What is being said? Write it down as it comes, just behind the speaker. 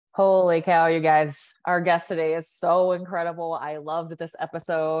Holy cow, you guys. Our guest today is so incredible. I loved this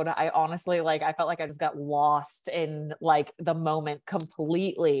episode. I honestly I felt like I just got lost in like the moment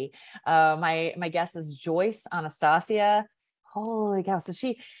completely. My guest is Joyce Anastasia. Holy cow. So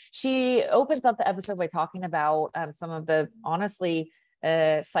she opens up the episode by talking about some of the honestly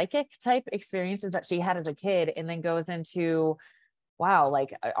psychic type experiences that she had as a kid, and then goes into wow,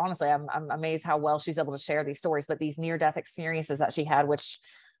 honestly, I'm amazed how well she's able to share these stories, but these near death experiences that she had, which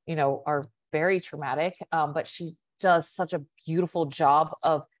are very traumatic. But she does such a beautiful job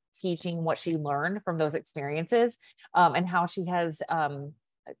of teaching what she learned from those experiences, and how she has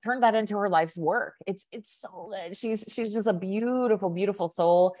turned that into her life's work. It's so good. She's just a beautiful, beautiful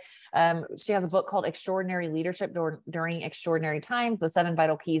soul. She has a book called Extraordinary Leadership During Extraordinary Times, the 7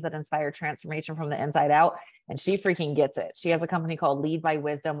 Vital Keys that Inspire Transformation from the Inside Out. And she freaking gets it. She has a company called Lead by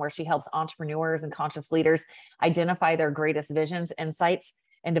Wisdom, where she helps entrepreneurs and conscious leaders identify their greatest visions, insights,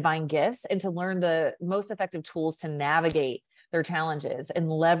 and divine gifts, and to learn the most effective tools to navigate their challenges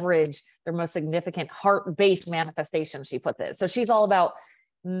and leverage their most significant heart-based manifestations. She puts it. So she's all about,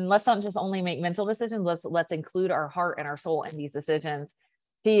 let's not just only make mental decisions. Let's include our heart and our soul in these decisions.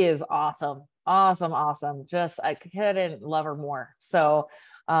 She is awesome. Awesome. Awesome. Just, I couldn't love her more. So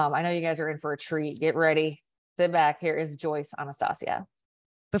I know you guys are in for a treat. Get ready. Sit back. Here is Joyce Anastasia.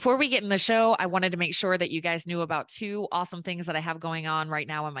 Before we get in the show, I wanted to make sure that you guys knew about 2 awesome things that I have going on right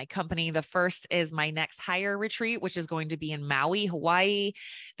now in my company. The first is my next hire retreat, which is going to be in Maui, Hawaii.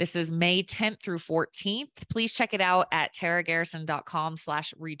 This is May 10th through 14th. Please check it out at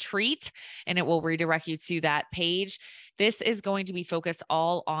taragarrison.com/retreat, and it will redirect you to that page. This is going to be focused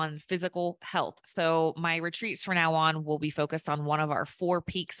all on physical health. So my retreats from now on will be focused on one of our 4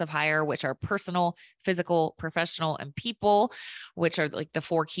 peaks of hire, which are personal, physical, professional, and people, which are like the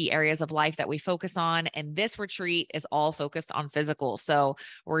 4 key areas of life that we focus on. And this retreat is all focused on physical. So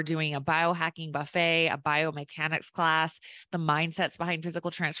we're doing a biohacking buffet, a biomechanics class, the mindsets behind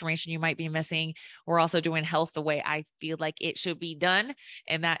physical transformation you might be missing. We're also doing health the way I feel like it should be done.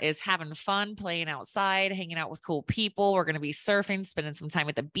 And that is having fun, playing outside, hanging out with cool people. We're going to be surfing, spending some time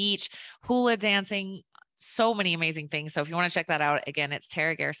at the beach, hula dancing, so many amazing things. So if you want to check that out, again, it's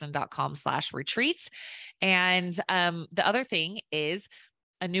taragarrison.com/retreats. And the other thing is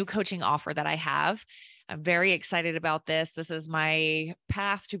a new coaching offer that I have. I'm very excited about this. This is my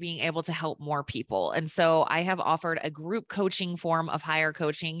path to being able to help more people. And so I have offered a group coaching form of higher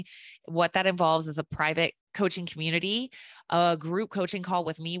coaching. What that involves is a private coaching community, a group coaching call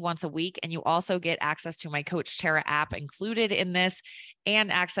with me once a week. And you also get access to my Coach Tara app included in this,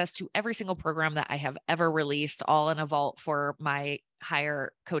 and access to every single program that I have ever released, all in a vault for my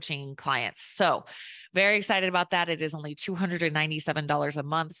higher coaching clients. So very excited about that. It is only $297 a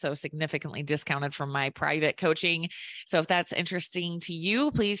month, so significantly discounted from my private coaching. So if that's interesting to you,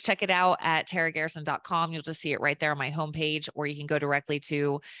 please check it out at taragarrison.com. You'll just see it right there on my homepage, or you can go directly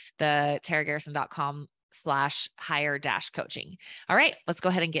to the taragarrison.com/hire-coaching. All right, let's go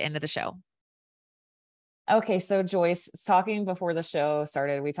ahead and get into the show. Okay, so Joyce, talking before the show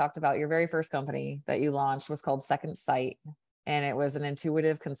started, we talked about your very first company that you launched was called Second Sight, and it was an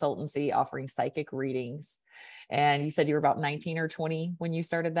intuitive consultancy offering psychic readings. And you said you were about 19 or 20 when you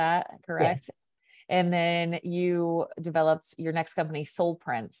started that, correct? Yes. And then you developed your next company, Soul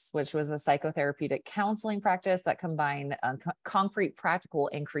Prints, which was a psychotherapeutic counseling practice that combined concrete, practical,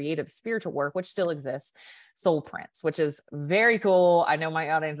 and creative spiritual work, which still exists. Soul Prints, which is very cool. I know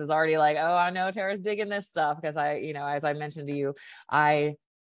my audience is already like, oh, I know Tara's digging this stuff, because as I mentioned to you, I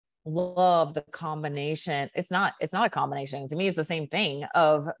love the combination. It's not a combination. To me, it's the same thing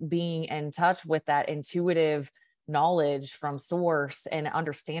of being in touch with that intuitive knowledge from source, and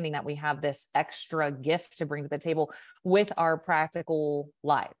understanding that we have this extra gift to bring to the table with our practical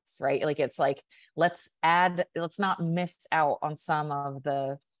lives, right? It's like, let's not miss out on some of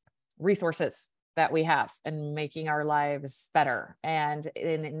the resources that we have and making our lives better. And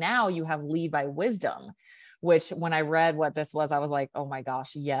now you have Lead by Wisdom, which when I read what this was, I was like, oh my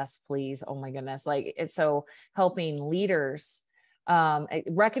gosh, yes, please. Oh my goodness. It's so helping leaders,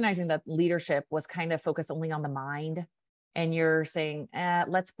 recognizing that leadership was kind of focused only on the mind. And you're saying,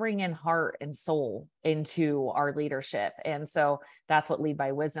 let's bring in heart and soul into our leadership. And so that's what Lead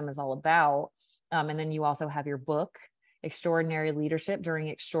by Wisdom is all about. And then you also have your book, Extraordinary Leadership During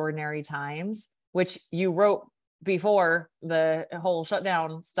Extraordinary Times, which you wrote before the whole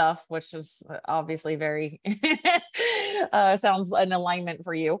shutdown stuff, which is obviously very sounds an alignment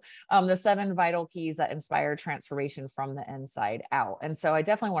for you. The 7 vital keys that inspire transformation from the inside out. And so I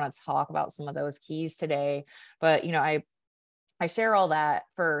definitely want to talk about some of those keys today, but I share all that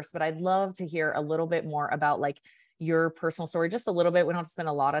first, but I'd love to hear a little bit more about your personal story just a little bit. We don't have to spend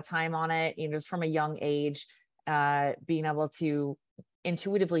a lot of time on it, just from a young age, being able to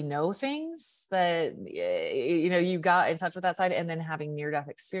intuitively know things that, you got in touch with that side, and then having near-death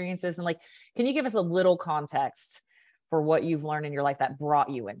experiences. And like, can you give us a little context for what you've learned in your life that brought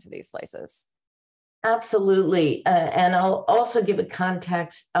you into these places? Absolutely. And I'll also give a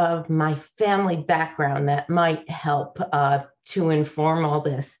context of my family background that might help to inform all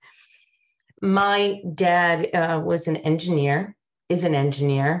this. My dad is an engineer,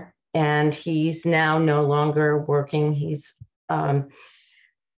 and he's now no longer working. He's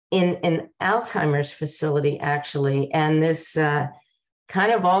in an Alzheimer's facility, actually. And this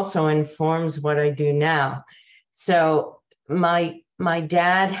kind of also informs what I do now. So my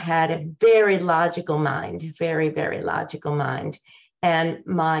dad had a very logical mind, very, very logical mind. And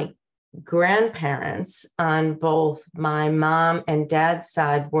my grandparents on both my mom and dad's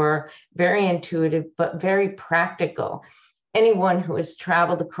side were very intuitive, but very practical. Anyone who has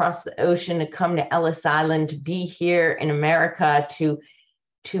traveled across the ocean to come to Ellis Island, to be here in America, to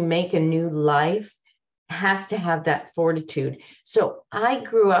make a new life, has to have that fortitude. So I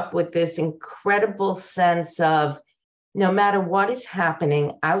grew up with this incredible sense of, no matter what is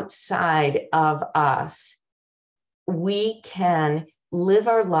happening outside of us, we can live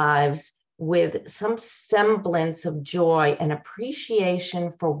our lives with some semblance of joy and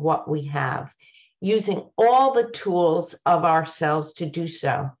appreciation for what we have, using all the tools of ourselves to do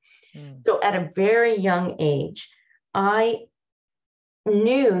so. So at a very young age, I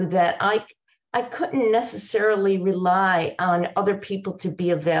knew that I couldn't necessarily rely on other people to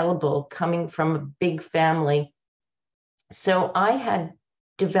be available, coming from a big family. So I had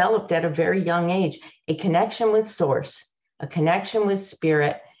developed at a very young age a connection with source, a connection with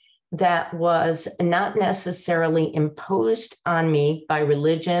spirit that was not necessarily imposed on me by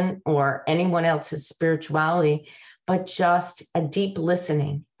religion or anyone else's spirituality, but just a deep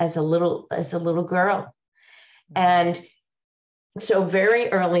listening as a little girl. And so very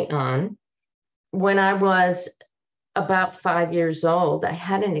early on, when I was about 5 years old, I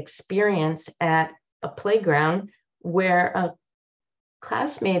had an experience at a playground where a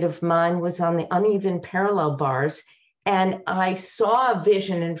classmate of mine was on the uneven parallel bars, and I saw a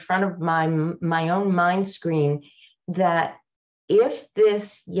vision in front of my own mind screen that if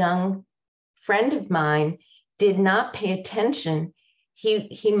this young friend of mine did not pay attention,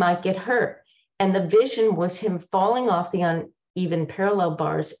 he might get hurt. And the vision was him falling off the uneven parallel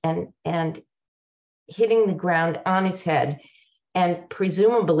bars and hitting the ground on his head and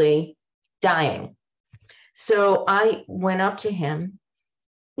presumably dying. So I went up to him,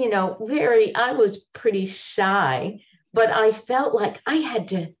 I was pretty shy, but I felt like I had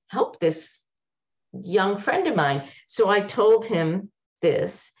to help this young friend of mine. So I told him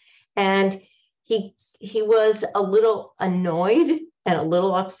this, and he was a little annoyed and a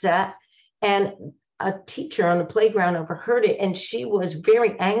little upset. And a teacher on the playground overheard it, and she was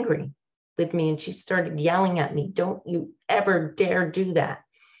very angry with me, and she started yelling at me, "Don't you ever dare do that."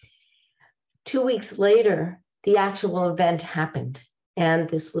 2 weeks later, the actual event happened, and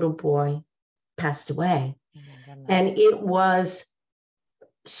this little boy passed away. And it was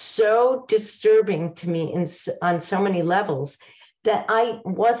so disturbing to me on so many levels that I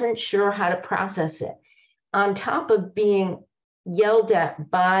wasn't sure how to process it. On top of being yelled at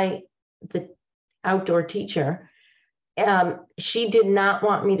by the outdoor teacher, she did not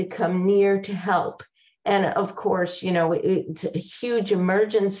want me to come near to help. And of course, it's a huge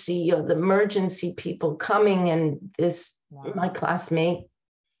emergency, the emergency people coming, and my classmate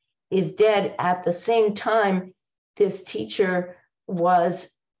is dead. At the same time, this teacher was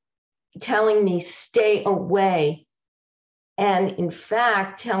telling me, stay away. And in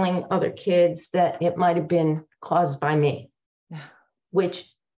fact, telling other kids that it might have been caused by me,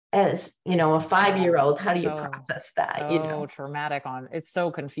 which, as a 5-year-old, how do you process that? So traumatic it's so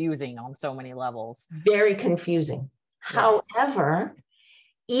confusing on so many levels. Very confusing. Yes. However,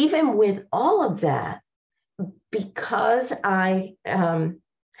 even with all of that, because I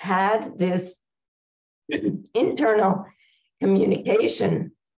had this internal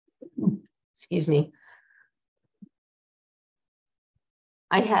communication, excuse me,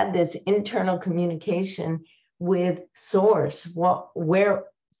 I had this internal communication with source,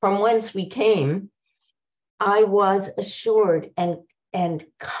 from whence we came. I was assured and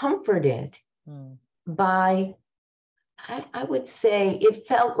comforted by, I would say, it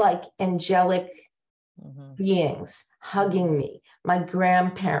felt like angelic beings hugging me, my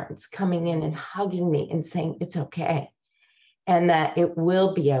grandparents coming in and hugging me and saying it's okay, and that it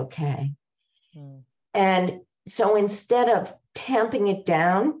will be okay. And so instead of tamping it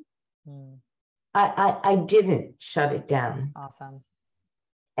down, I didn't shut it down. Awesome.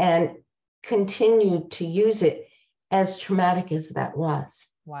 And continued to use it, as traumatic as that was.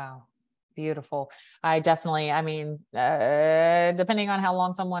 Wow. Beautiful. I definitely, I mean, depending on how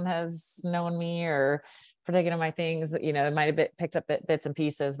long someone has known me or partaken in my things, you know, it might have picked up bits and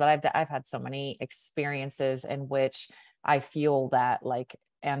pieces, but I've had so many experiences in which I feel that like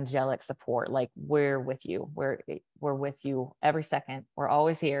angelic support, like we're with you, we're with you every second. We're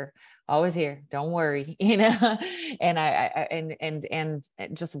always here, always here. Don't worry, you know. And and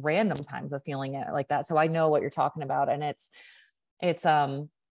just random times of feeling it like that. So I know what you're talking about, and it's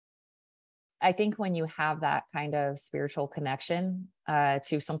I think when you have that kind of spiritual connection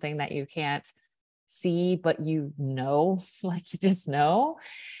to something that you can't see, but you know, like you just know,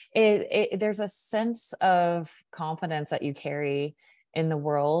 there's a sense of confidence that you carry in the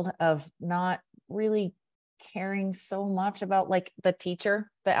world of not really caring so much about like the teacher,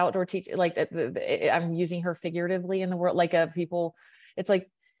 the outdoor teacher, like I'm using her figuratively in the world, like people, it's like,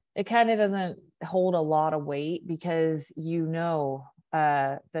 it kind of doesn't hold a lot of weight because you know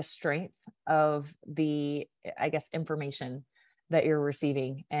the strength of the, I guess, information that you're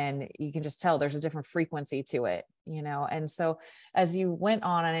receiving, and you can just tell there's a different frequency to it, you know. And so as you went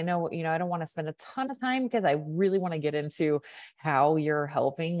on, and I know, you know, I don't want to spend a ton of time because I really want to get into how you're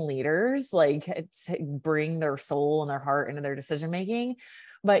helping leaders like to bring their soul and their heart into their decision making,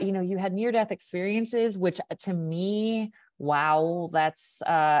 but you know, you had near-death experiences, which to me, wow, that's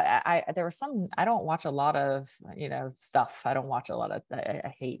there was some, I don't watch a lot of, you know, stuff. I don't watch a lot of,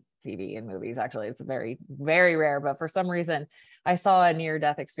 I hate TV and movies. Actually, it's very, very rare, but for some reason I saw a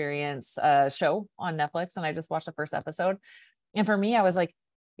near-death experience show on Netflix, and I just watched the first episode. And for me, I was like,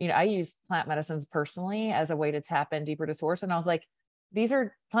 you know, I use plant medicines personally as a way to tap in deeper to source. And I was like, these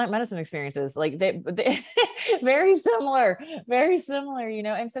are plant medicine experiences, like they very similar, you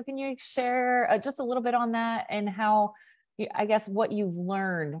know. And so can you share just a little bit on that, and how, I guess, what you've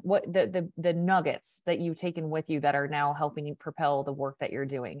learned, what the nuggets that you've taken with you that are now helping you propel the work that you're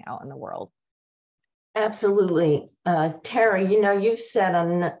doing out in the world? Absolutely. Tara, you know, you've said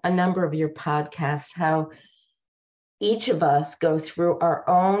on a number of your podcasts how each of us go through our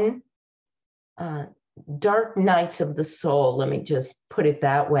own dark nights of the soul, let me just put it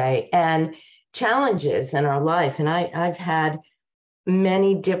that way, and challenges in our life. And I've had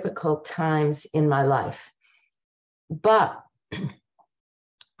many difficult times in my life. But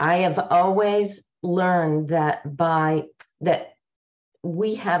I have always learned that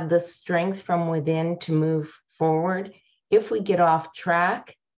we have the strength from within to move forward. If we get off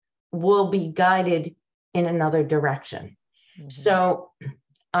track, we'll be guided in another direction. Mm-hmm. So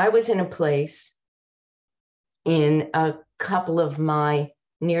I was in a place in a couple of my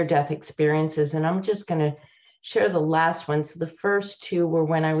near-death experiences, and I'm just going to share the last one. So the first two were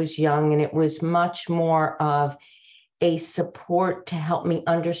when I was young, and it was much more of a support to help me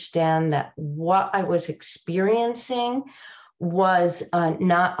understand that what I was experiencing was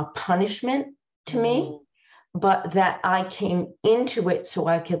not a punishment to me, but that I came into it so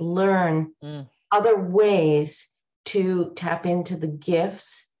I could learn other ways to tap into the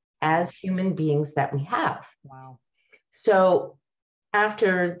gifts as human beings that we have. Wow. So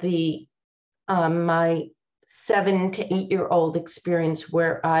after the my 7 to 8-year-old experience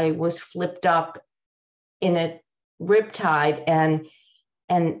where I was flipped up in a riptide and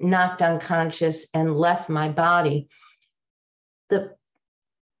knocked unconscious and left my body,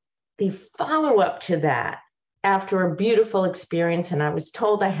 the follow-up to that, after a beautiful experience, and I was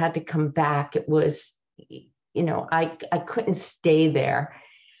told I had to come back, it was, you know, I couldn't stay there,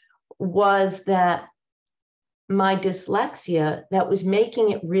 was that my dyslexia that was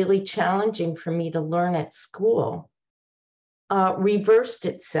making it really challenging for me to learn at school reversed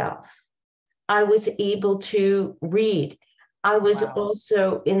itself. I was able to read. I was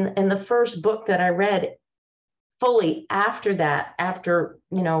also in the first book that I read fully after that, after,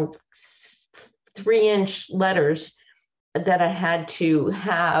 you know, 3-inch letters that I had to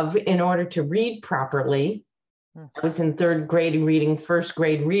have in order to read properly. I was in 3rd grade reading 1st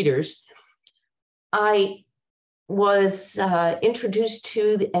grade readers. I was introduced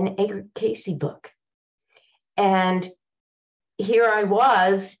to an Edgar Cayce book. And here I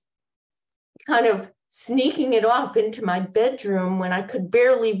was kind of sneaking it off into my bedroom when I could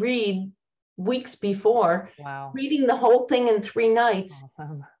barely read weeks before, reading the whole thing in 3 nights.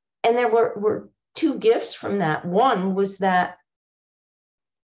 Awesome. And there were 2 gifts from that. One was that,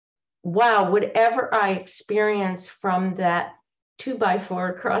 wow, whatever I experienced from that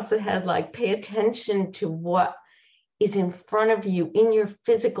 2x4 across the head, like, pay attention to what is in front of you in your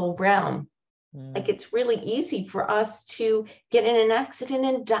physical realm. Like, it's really easy for us to get in an accident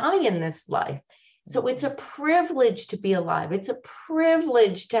and die in this life. So it's a privilege to be alive. It's a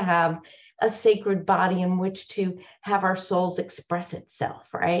privilege to have a sacred body in which to have our souls express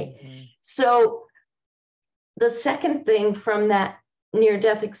itself, right? So the second thing from that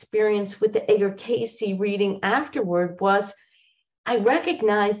near-death experience with the Edgar Cayce reading afterward was I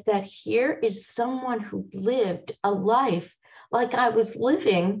recognized that here is someone who lived a life like I was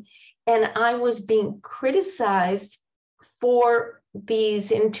living, and I was being criticized for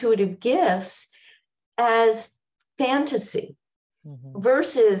these intuitive gifts as fantasy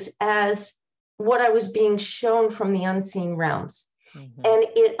versus as what I was being shown from the unseen realms. And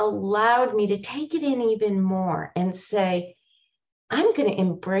it allowed me to take it in even more and say, I'm going to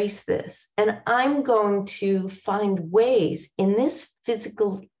embrace this, and I'm going to find ways in this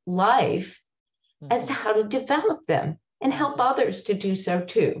physical life as to how to develop them and help others to do so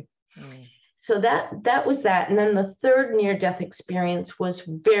too. So that was that. And then the third near-death experience was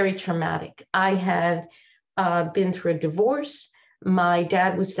very traumatic. I had been through a divorce. My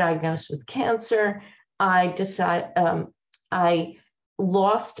dad was diagnosed with cancer. I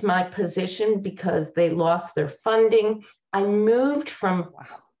lost my position because they lost their funding. I moved from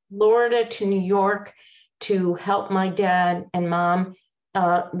Florida to New York to help my dad and mom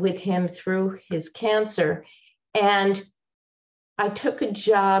with him through his cancer. And I took a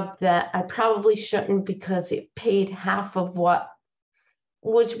job that I probably shouldn't because it paid half of what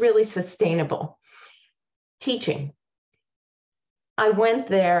was really sustainable. Teaching. I went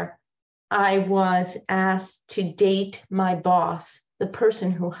there. I was asked to date my boss, the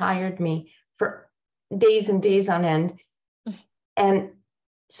person who hired me, for days and days on end. And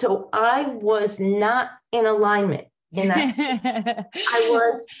so I was not in alignment in that. I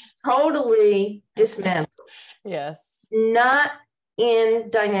was totally dismantled. Yes. Not in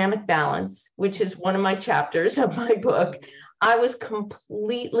dynamic balance, which is one of my chapters of my book. I was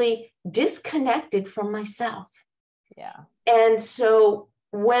completely disconnected from myself. Yeah. And so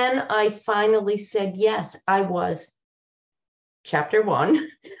when I finally said yes, I was, chapter 1,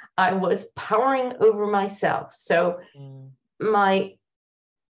 I was powering over myself. So my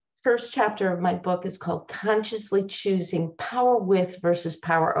first chapter of my book is called Consciously Choosing Power With versus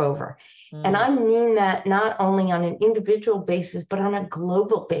Power Over. And I mean that not only on an individual basis, but on a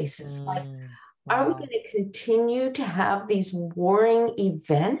global basis. Like, are we going to continue to have these warring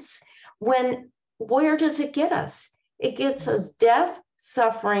events where does it get us? It gets us death,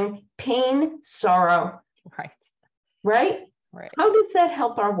 suffering, pain, sorrow. Right? How does that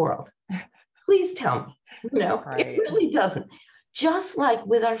help our world? Please tell me. It really doesn't. Just like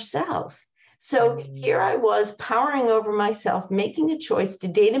with ourselves. So here I was powering over myself, making a choice to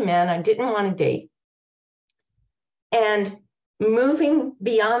date a man I didn't want to date. And moving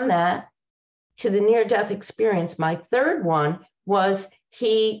beyond that to the near-death experience, my third one was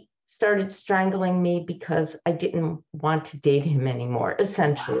he started strangling me because I didn't want to date him anymore,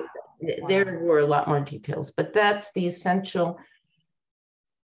 essentially. There were a lot more details, but that's the essential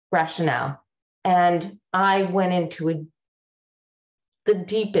rationale. And I went into the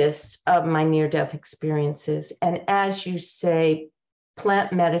deepest of my near-death experiences. And as you say,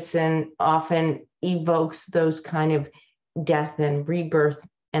 plant medicine often evokes those kind of death and rebirth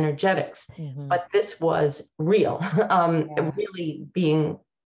energetics. But this was real, really being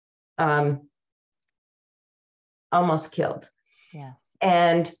almost killed. Yes.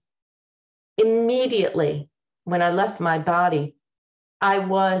 And immediately when I left my body, I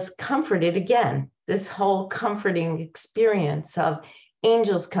was comforted again. This whole comforting experience of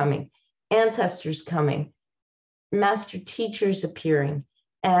angels coming, ancestors coming, master teachers appearing,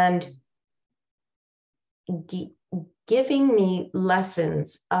 and giving me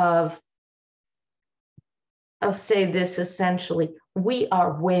lessons of, I'll say this essentially, we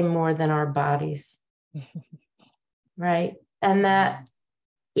are way more than our bodies, right? And that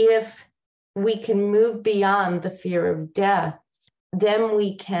if we can move beyond the fear of death, then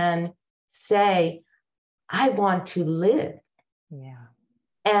we can say, I want to live.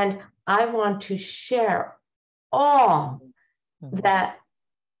 And I want to share all that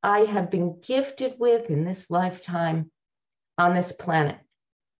I have been gifted with in this lifetime on this planet.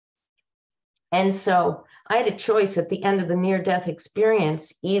 And so I had a choice at the end of the near-death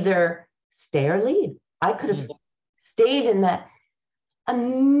experience, either stay or leave. I could have stayed in that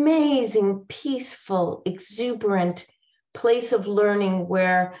amazing, peaceful, exuberant place of learning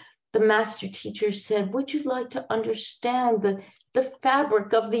where the master teacher said, would you like to understand the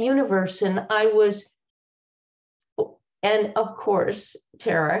fabric of the universe? And and of course,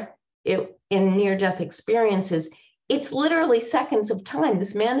 Tara, in near-death experiences, it's literally seconds of time.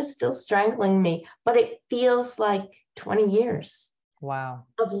 This man is still strangling me, but it feels like 20 years. Wow.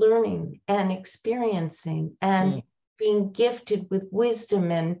 of learning and experiencing and being gifted with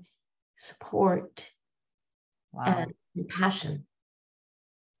wisdom and support Wow. and compassion,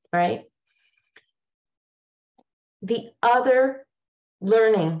 right? The other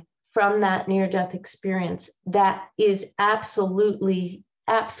learning from that near-death experience that is absolutely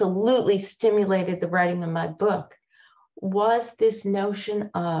stimulated the writing of my book was this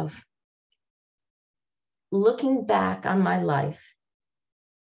notion of looking back on my life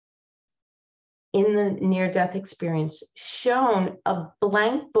in the near-death experience, shown a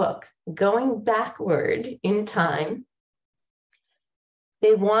blank book going backward in time.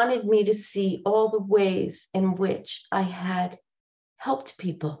 They wanted me to see all the ways in which I had helped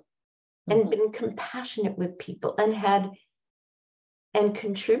people and been compassionate with people and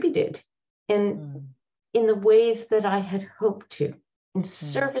contributed in the ways that I had hoped to, in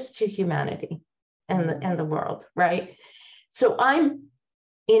service to humanity and the world, right? So I'm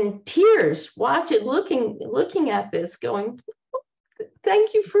in tears looking at this, going,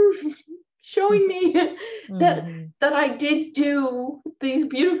 thank you for showing me that I did do these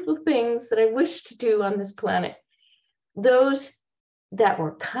beautiful things that I wish to do on this planet. Those that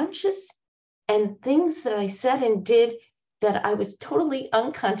were conscious, and things that I said and did that I was totally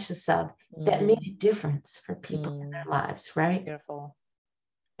unconscious of, that made a difference for people in their lives, right? Beautiful.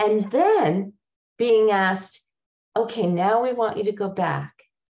 And then being asked, okay, now we want you to go back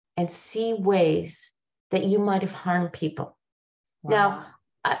and see ways that you might have harmed people. Wow.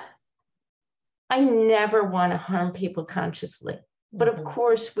 Now, I never want to harm people consciously, but of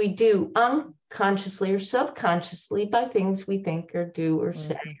course we do unconsciously or subconsciously by things we think or do or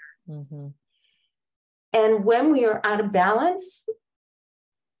say. And when we are out of balance,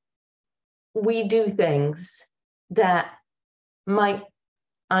 we do things that might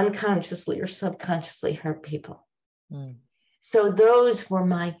unconsciously or subconsciously hurt people. So those were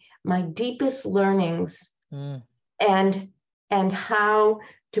my deepest learnings, and how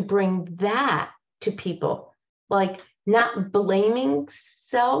to bring that to people, like not blaming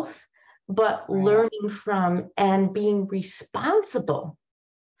self, but learning from and being responsible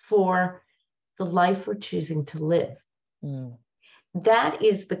for the life we're choosing to live. That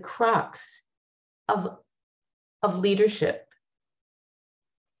is the crux of leadership.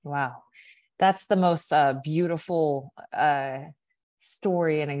 Wow. That's the most beautiful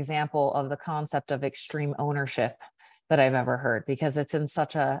story and example of the concept of extreme ownership that I've ever heard, because it's in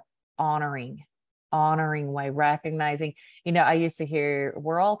such a honoring way, recognizing, I used to hear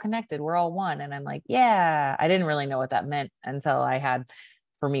we're all connected, we're all one. And I'm like, yeah, I didn't really know what that meant until I had,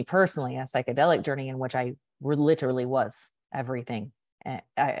 for me personally, a psychedelic journey in which I literally was everything.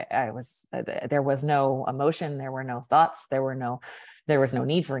 I was, there was no emotion, there were no thoughts, there was no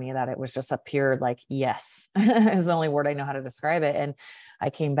need for any of that. It was just a pure, like, yes, is the only word I know how to describe it. And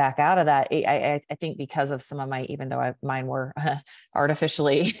I came back out of that. I think because of some of my, even though mine were artificial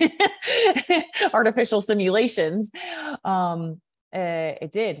simulations,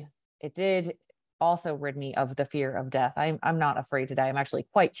 it did also rid me of the fear of death. I'm not afraid to die. I'm actually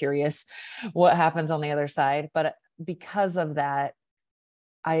quite curious what happens on the other side. But because of that,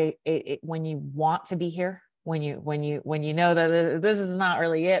 when you want to be here, when you know that this is not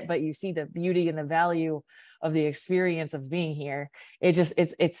really it, but you see the beauty and the value of the experience of being here, it's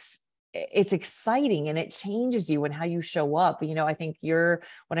exciting, and it changes you and how you show up. I think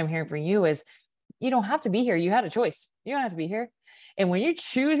what I'm hearing from you is, you don't have to be here. You had a choice. You don't have to be here. And when you're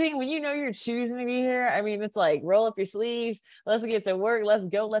choosing to be here, I mean, it's like, roll up your sleeves. Let's get to work. Let's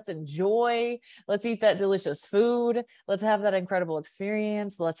go. Let's enjoy. Let's eat that delicious food. Let's have that incredible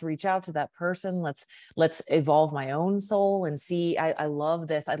experience. Let's reach out to that person. Let's evolve my own soul and see. I love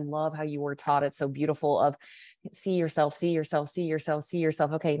this. I love how you were taught it so beautiful of see yourself, see yourself, see yourself, see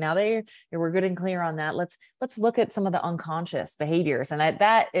yourself. Okay. Now we're good and clear on that. Let's look at some of the unconscious behaviors. And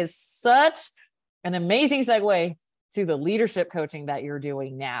that is such an amazing segue to the leadership coaching that you're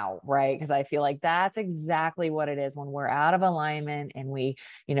doing now, right? Because I feel like that's exactly what it is when we're out of alignment and we,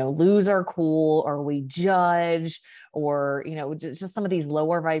 lose our cool, or we judge, or, just some of these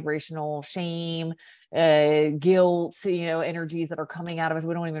lower vibrational shame, guilt, energies that are coming out of us.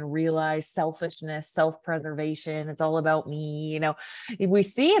 We don't even realize selfishness, self-preservation. It's all about me. We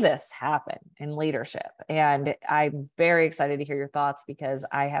see this happen in leadership, and I'm very excited to hear your thoughts, because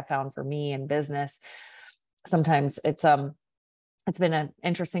I have found for me in business, sometimes it's been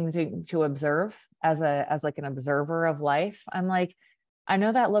interesting to observe as like an observer of life. I'm like, I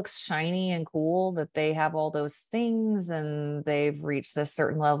know that looks shiny and cool, that they have all those things and they've reached this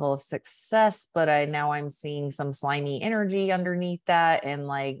certain level of success, but I'm seeing some slimy energy underneath that. And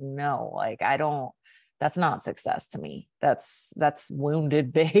like, no, like, that's not success to me. That's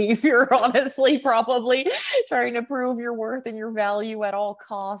wounded behavior, honestly, probably trying to prove your worth and your value at all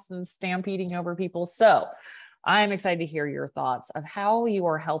costs and stampeding over people. So I'm excited to hear your thoughts of how you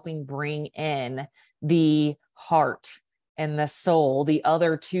are helping bring in the heart and the soul, the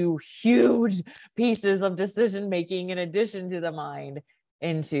other two huge pieces of decision making in addition to the mind,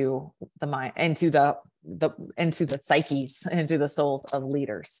 into the mind, into the psyches, into the souls of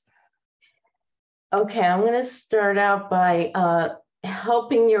leaders. Okay, I'm going to start out by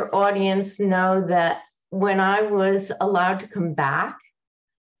helping your audience know that when I was allowed to come back,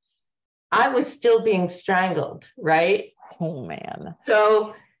 I was still being strangled, right? Oh man.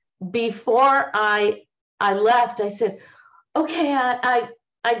 So before I left, I said, okay, I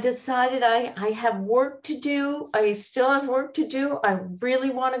decided I have work to do. I still have work to do. I really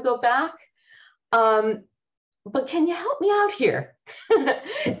want to go back. But can you help me out here?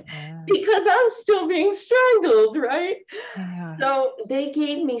 Because I'm still being strangled, right? Yeah. So they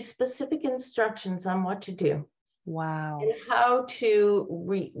gave me specific instructions on what to do. Wow. And how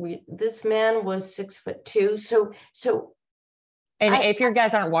to this man was 6'2". So and if you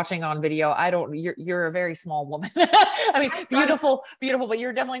guys aren't watching on video, you're a very small woman. I mean, beautiful, but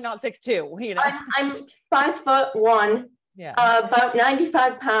you're definitely not 6'2", you know. I'm 5'1". Yeah. About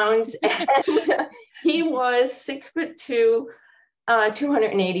 95 pounds, and he was 6'2",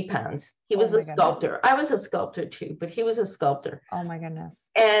 280 pounds. He was a sculptor. Goodness. I was a sculptor too, but he was a sculptor. Oh my goodness.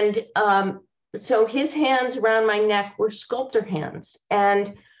 And so his hands around my neck were sculptor hands.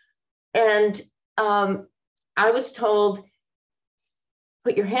 And I was told,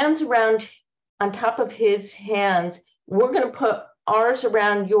 put your hands around on top of his hands. We're going to put ours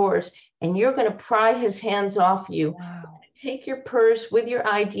around yours, and you're going to pry his hands off you. Wow. Take your purse with your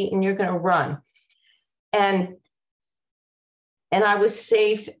ID, and you're going to run. And I was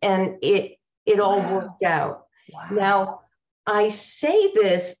safe, and it all worked out. Wow. Now, I say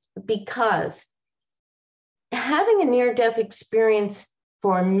this because having a near-death experience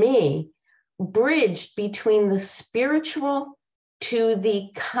for me bridged between the spiritual to the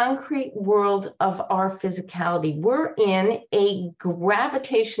concrete world of our physicality. We're in a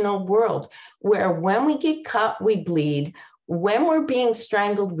gravitational world where when we get cut, we bleed. When we're being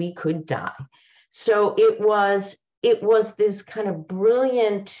strangled, we could die. So it was this kind of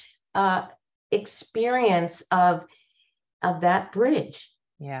brilliant experience of that bridge.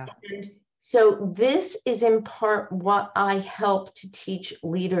 Yeah. And so this is in part what I help to teach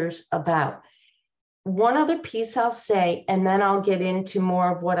leaders about. One other piece I'll say, and then I'll get into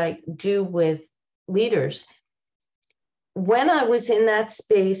more of what I do with leaders. When I was in that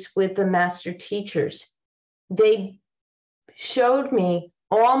space with the master teachers, they showed me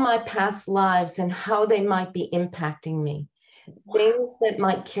all my past lives and how they might be impacting me. Wow. Things that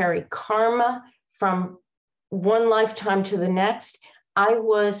might carry karma from one lifetime to the next. I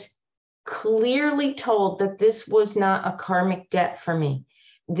was clearly told that this was not a karmic debt for me.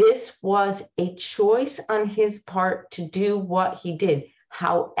 This was a choice on his part to do what he did.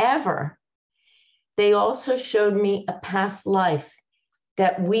 However, they also showed me a past life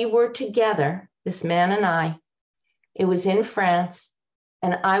that we were together, this man and I. It was in France,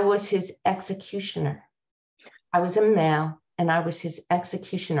 and I was his executioner. I was a male, and I was his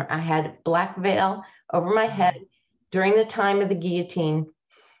executioner. I had a black veil over my head during the time of the guillotine.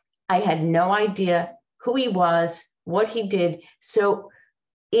 I had no idea who he was, what he did. So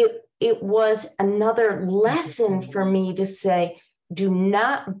it was another lesson for me to say, do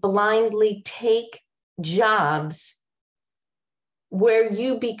not blindly take jobs where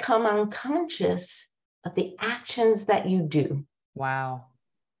you become unconscious of the actions that you do. Wow.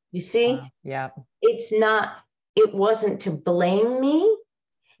 You see? Wow. Yeah. It wasn't to blame me.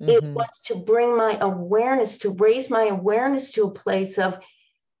 Mm-hmm. It was to bring my awareness, to raise my awareness to a place of,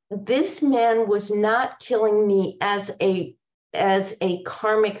 this man was not killing me as a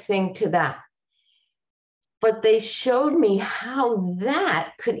karmic thing to that. But they showed me how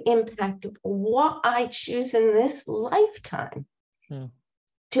that could impact what I choose in this lifetime.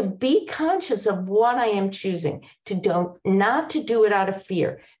 To be conscious of what I am choosing, not to do it out of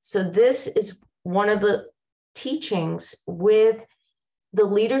fear. So this is one of the teachings with the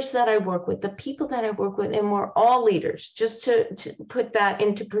leaders that I work with, the people that I work with, and we're all leaders, just to put that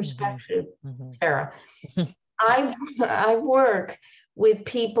into perspective, Tara. I work with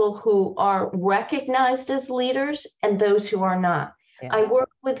people who are recognized as leaders and those who are not. Yeah. I work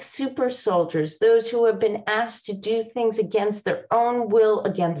with super soldiers, those who have been asked to do things against their own will,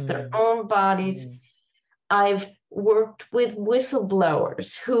 against their own bodies. I've worked with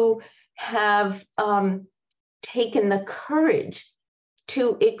whistleblowers who have taken the courage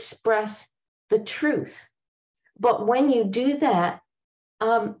to express the truth. But when you do that,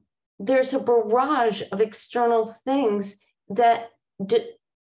 there's a barrage of external things that,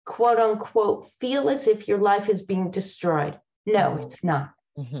 quote unquote, feel as if your life is being destroyed. No, it's not.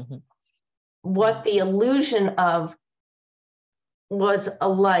 What the illusion of was a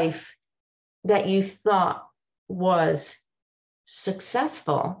life that you thought was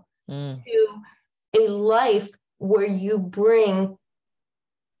successful to a life where you bring,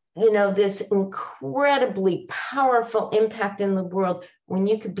 this incredibly powerful impact in the world when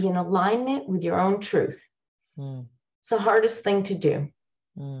you could be in alignment with your own truth. It's the hardest thing to do.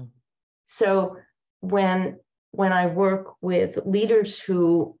 So when I work with leaders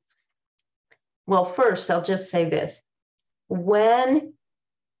who, well, first I'll just say this. When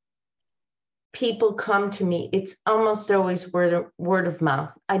people come to me, it's almost always word of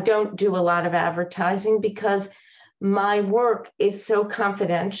mouth. I don't do a lot of advertising because my work is so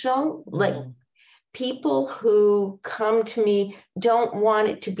confidential. Like, people who come to me don't want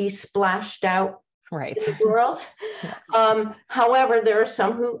it to be splashed out in the world. Yes. However, there are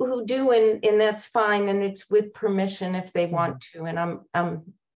some who do, and that's fine, and it's with permission if they want to, and I'm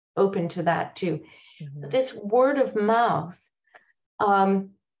open to that too. But this word of mouth,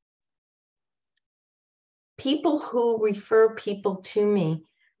 people who refer people to me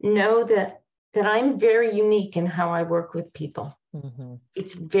know that I'm very unique in how I work with people.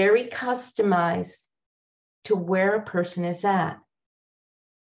 It's very customized to where a person is at.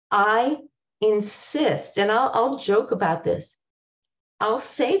 I insist, and I'll joke about this. I'll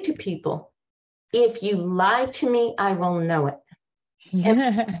say to people, if you lie to me, I will know it.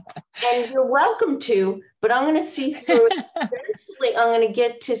 And you're welcome to, but I'm going to see through it. Eventually, I'm going to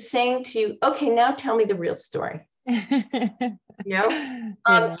get to saying to you, okay, now tell me the real story. And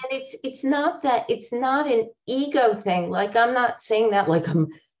it's not that, it's not an ego thing. Like, I'm not saying that like I'm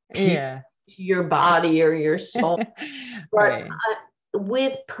to your body or your soul, but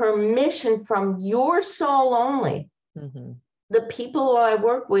with permission from your soul only. The people I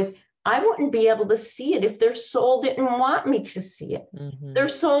work with, I wouldn't be able to see it if their soul didn't want me to see it. Their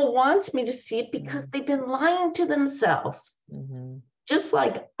soul wants me to see it because they've been lying to themselves. Just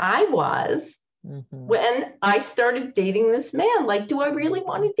like I was when I started dating this man. Like, do I really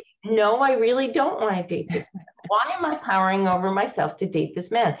want to date? No, I really don't want to date this man. Why am I powering over myself to date this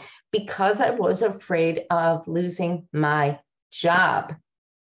man? Because I was afraid of losing my job.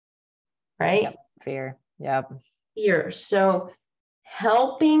 Right? Fear. Fear. So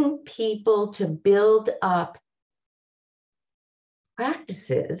helping people to build up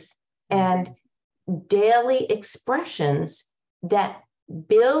practices and daily expressions that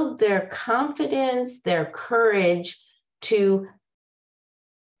build their confidence, their courage to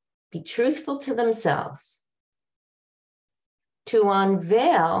be truthful to themselves, to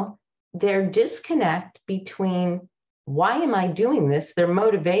unveil their disconnect between why am I doing this, their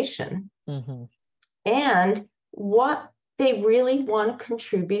motivation, and what they really want to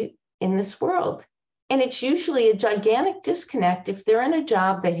contribute in this world. And it's usually a gigantic disconnect. If they're in a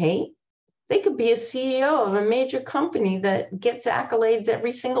job they hate, they could be a CEO of a major company that gets accolades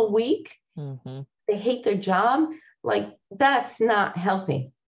every single week. They hate their job. Like, that's not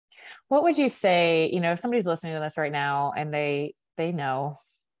healthy. What would you say, if somebody's listening to this right now and they know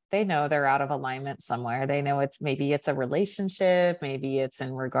they're out of alignment somewhere. They know maybe it's a relationship, maybe it's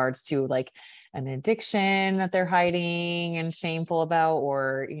in regards to like an addiction that they're hiding and shameful about,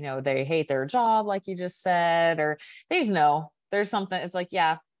 or, they hate their job, like you just said, or they just know there's something. It's like,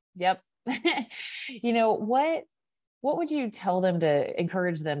 yep. What would you tell them to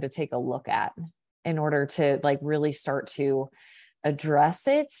encourage them to take a look at in order to like really start to address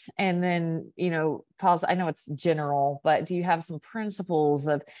it? And then, pause. I know it's general, but do you have some principles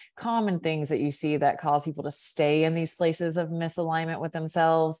of common things that you see that cause people to stay in these places of misalignment with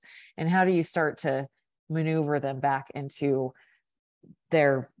themselves? And how do you start to maneuver them back into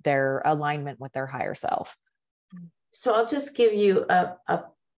their alignment with their higher self? So I'll just give you a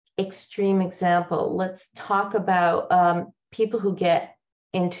extreme example. Let's talk about people who get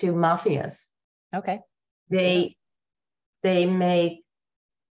into mafias. Okay. They may,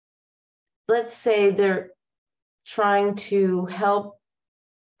 let's say they're trying to help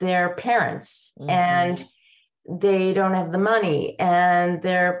their parents and they don't have the money, and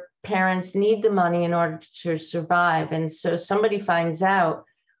their parents need the money in order to survive. And so somebody finds out,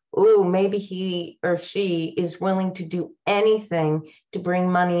 oh, maybe he or she is willing to do anything to bring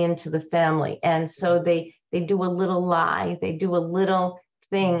money into the family. And so they do a little lie, they do a little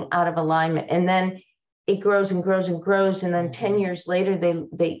thing out of alignment. And then it grows and grows and grows. And then 10 years later,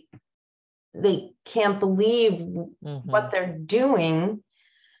 they can't believe what they're doing.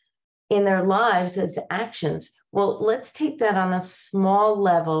 in their lives as actions. Well, let's take that on a small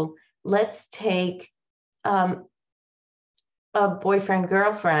level. Let's take a boyfriend,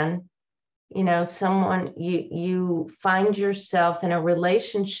 girlfriend, someone you find yourself in a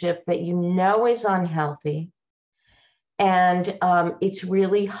relationship that you know is unhealthy, and it's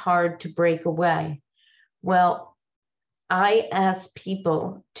really hard to break away. Well, I ask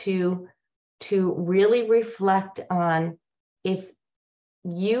people to really reflect on, if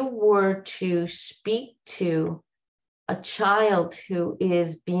you were to speak to a child who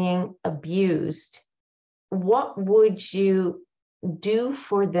is being abused, what would you do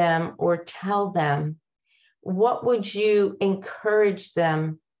for them or tell them? What would you encourage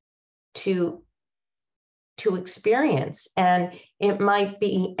them to experience? And it might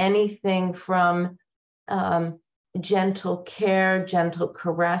be anything from gentle care, gentle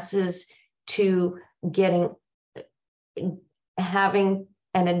caresses, to having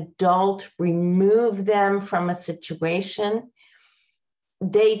an adult remove them from a situation.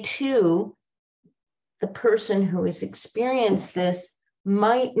 They too, the person who has experienced this,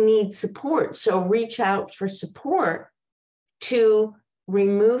 might need support. So reach out for support to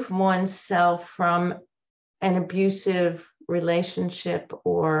remove oneself from an abusive relationship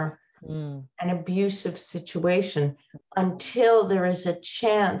or an abusive situation, until there is a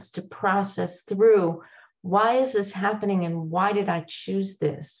chance to process through, why is this happening and why did I choose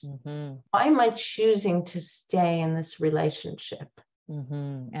this? Why am I choosing to stay in this relationship?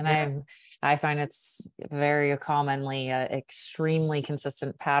 And I find it's very commonly extremely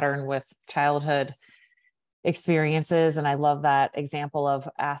consistent pattern with childhood experiences. And I love that example of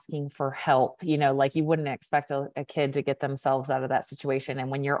asking for help. Like, you wouldn't expect a kid to get themselves out of that situation.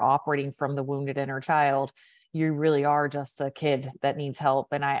 And when you're operating from the wounded inner child, you really are just a kid that needs help.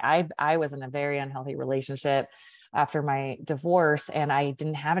 And I was in a very unhealthy relationship after my divorce, and I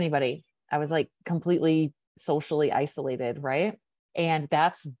didn't have anybody. I was like completely socially isolated. Right. And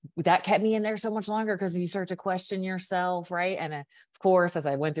that kept me in there so much longer, because you start to question yourself. Right. And of course, as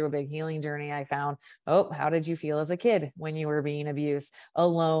I went through a big healing journey, I found, how did you feel as a kid when you were being abused?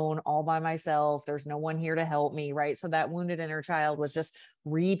 Alone, all by myself. There's no one here to help me. Right. So that wounded inner child was just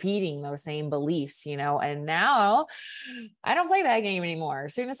repeating those same beliefs, and now I don't play that game anymore.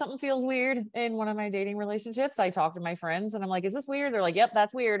 As soon as something feels weird in one of my dating relationships, I talk to my friends and I'm like, is this weird? They're like, yep,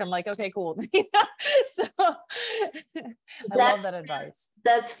 that's weird. I'm like, okay, cool. So I love that advice.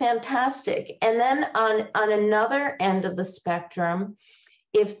 That's fantastic. And then on another end of the spectrum,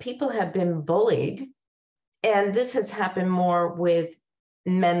 if people have been bullied, and this has happened more with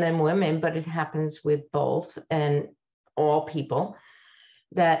men than women, but it happens with both and all people,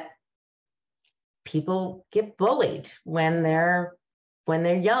 that people get bullied when they're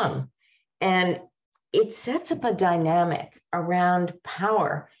young. And it sets up a dynamic around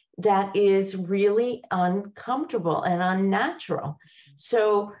power that is really uncomfortable and unnatural.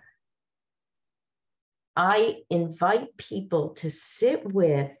 So I invite people to sit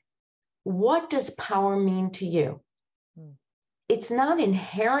with, what does power mean to you? It's not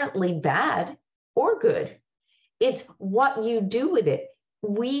inherently bad or good. It's what you do with it.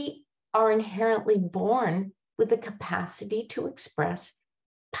 We are inherently born with the capacity to express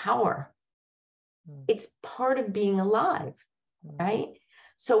power. It's part of being alive, right?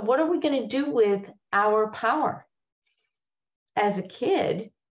 So what are we going to do with our power? As a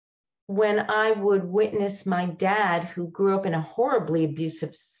kid, when I would witness my dad, who grew up in a horribly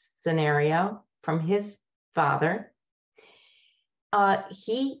abusive scenario from his father,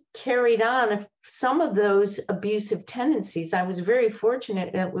 he carried on some of those abusive tendencies. I was very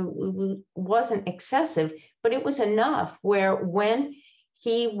fortunate that it wasn't excessive, but it was enough where when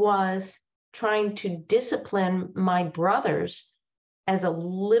he was trying to discipline my brothers as a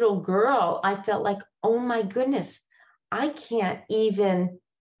little girl, I felt like, oh my goodness, I can't even,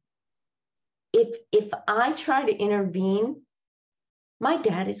 if I try to intervene, my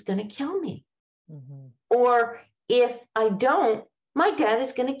dad is going to kill me. Or if I don't, my dad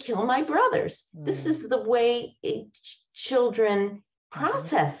is going to kill my brothers. This is the way children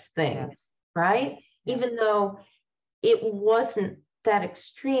process things, right? Even though it wasn't that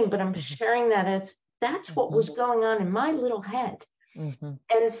extreme, but I'm sharing that as that's what was going on in my little head.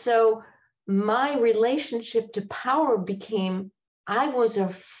 And so my relationship to power became, I was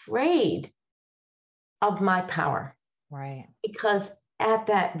afraid of my power. Right. Because at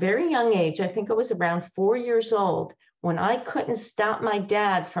that very young age, I think I was around 4 years old, when I couldn't stop my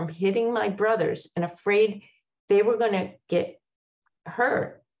dad from hitting my brothers and afraid they were going to get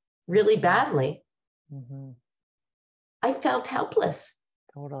hurt really badly, I felt helpless.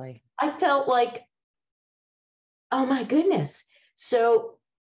 Totally. I felt like, oh my goodness. So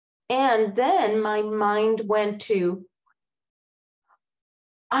And then my mind went to,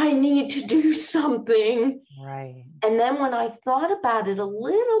 I need to do something. Right. And then when I thought about it a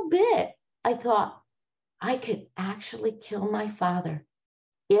little bit, I thought I could actually kill my father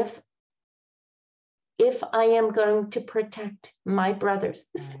if I am going to protect my brothers.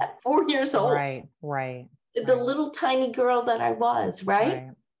 This is at 4 years old. Right. Right. The little tiny girl that I was, right?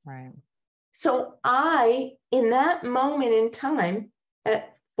 Right. Right. So I, in that moment in time,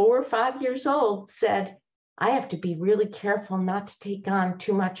 at 4 or 5 years old, said, I have to be really careful not to take on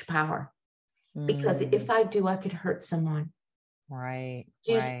too much power, because if I do, I could hurt someone. Right.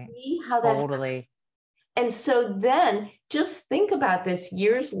 Do you Right. see how that? Totally. And so then just think about this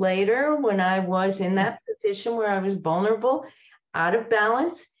years later, when I was in that position where I was vulnerable, out of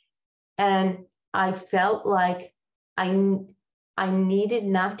balance, and I felt like I needed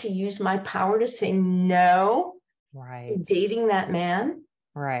not to use my power to say no to Right. dating that man.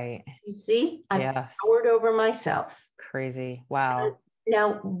 Right. You see, I Yes. powered over myself. Crazy. Wow.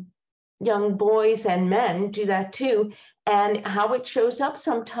 Now, young boys and men do that too. And how it shows up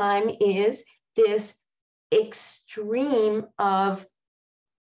sometime is this extreme of,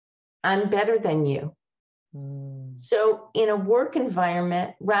 I'm better than you. So in a work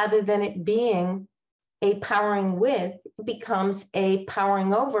environment, rather than it being a powering with, it becomes a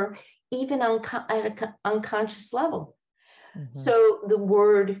powering over, even at an unconscious level. So the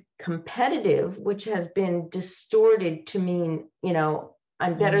word competitive, which has been distorted to mean,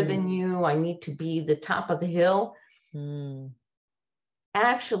 I'm better than you, I need to be the top of the hill.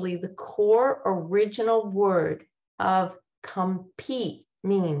 Actually, the core original word of compete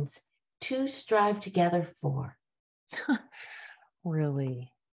means to strive together for.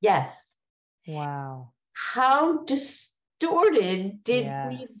 Really? Yes. Wow. How distorted did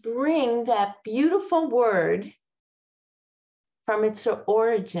we bring that beautiful word from its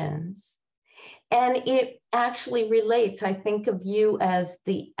origins? And it actually relates. I think of you as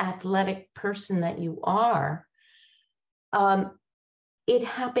the athletic person that you are. It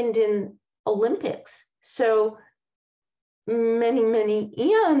happened in Olympics. So many, many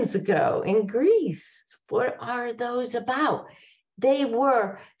eons ago in Greece. What are those about? They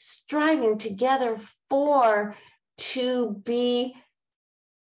were striving together to be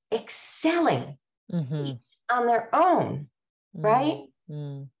excelling on their own, right?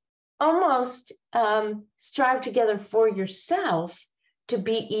 Almost strive together for yourself to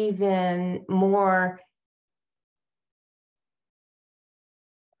be even more,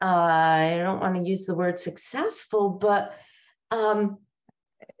 I don't want to use the word successful, but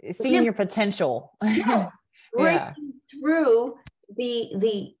seeing your potential. Yes, breaking through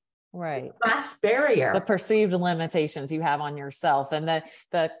the glass barrier, the perceived limitations you have on yourself, and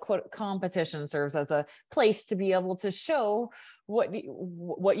the competition serves as a place to be able to show what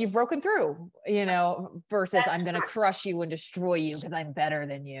you've broken through, versus I'm going to crush you and destroy you because I'm better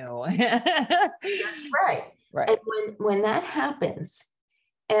than you. That's right. Right. And when that happens,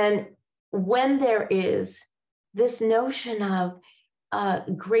 and when there is this notion of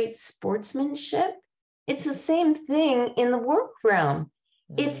great sportsmanship, it's the same thing in the work realm.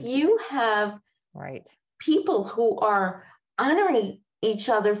 If you have people who are honoring each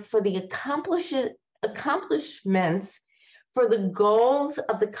other for the accomplishments, for the goals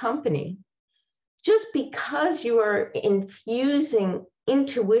of the company, just because you are infusing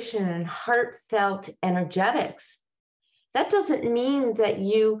intuition and heartfelt energetics, that doesn't mean that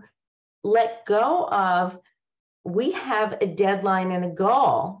you let go of, we have a deadline and a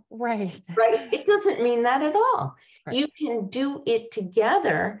goal. Right. It doesn't mean that at all. You can do it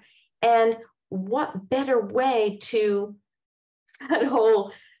together. And what better way to that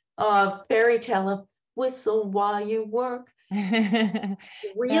whole fairy tale of whistle while you work,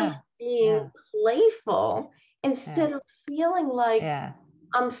 really being playful instead of feeling like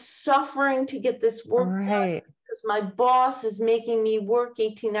I'm suffering to get this work done because my boss is making me work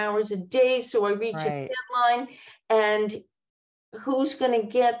 18 hours a day, so I reach a deadline, and who's going to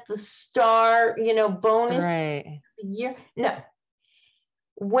get the star, bonus the year? No.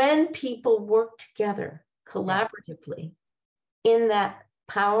 When people work together collaboratively in that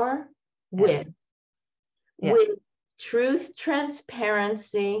power with truth,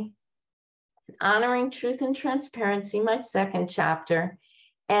 transparency, honoring truth and transparency, my second chapter,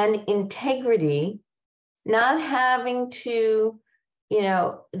 and integrity, not having to,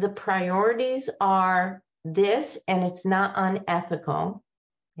 the priorities are this and it's not unethical.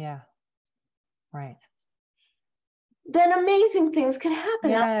 Yeah. Right. Then amazing things can happen.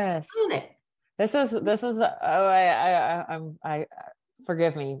 Yes. This is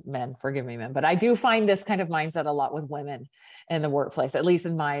forgive me, men, but I do find this kind of mindset a lot with women in the workplace, at least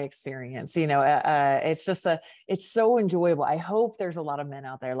in my experience. It's just it's so enjoyable. I hope there's a lot of men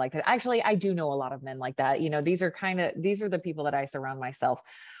out there like that. Actually, I do know a lot of men like that. These are the people that I surround myself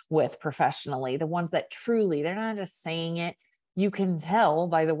with professionally, the ones that truly, they're not just saying it. You can tell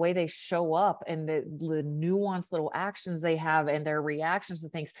by the way they show up and the nuanced little actions they have and their reactions to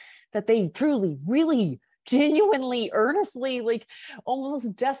things that they truly, really, genuinely, earnestly, like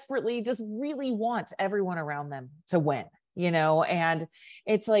almost desperately, just really want everyone around them to win, and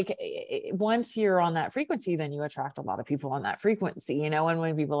it's like, once you're on that frequency, then you attract a lot of people on that frequency, and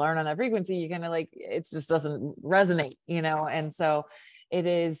when people aren't on that frequency, you kind of like, it just doesn't resonate, and so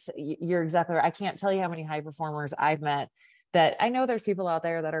you're exactly right. I can't tell you how many high performers I've met that I know there's people out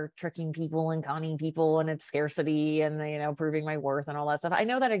there that are tricking people and conning people, and it's scarcity and, proving my worth and all that stuff. I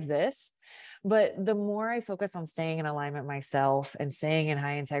know that exists, but the more I focus on staying in alignment myself and staying in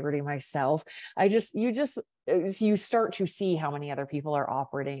high integrity myself, you start to see how many other people are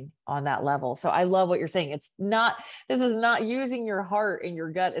operating on that level. So I love what you're saying. This is not using your heart and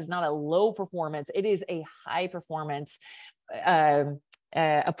your gut is not a low performance. It is a high performance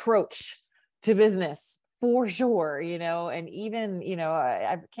approach to business. For sure, and even,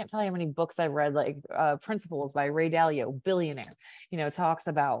 I can't tell you how many books I've read, like Principles by Ray Dalio, billionaire, talks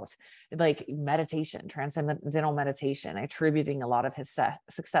about like meditation, transcendental meditation, attributing a lot of his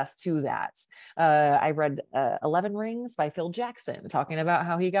success to that. I read 11 Rings by Phil Jackson, talking about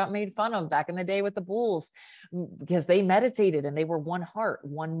how he got made fun of back in the day with the Bulls because they meditated and they were one heart,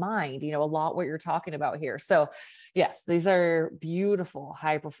 one mind, a lot what you're talking about here. So yes, these are beautiful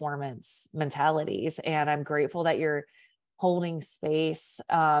high performance mentalities. And I'm grateful that you're holding space.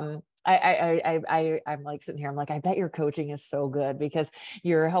 I'm like sitting here, I'm like, I bet your coaching is so good because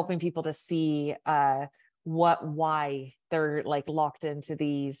you're helping people to see why they're like locked into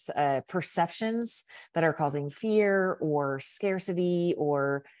these perceptions that are causing fear or scarcity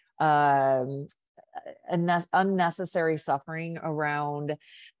or unnecessary suffering around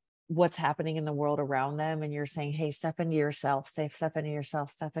what's happening in the world around them. And you're saying, hey, step into yourself, step into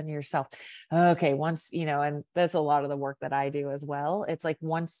yourself. Okay. Once, and that's a lot of the work that I do as well. It's like,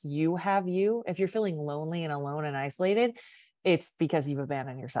 once you have if you're feeling lonely and alone and isolated, it's because you've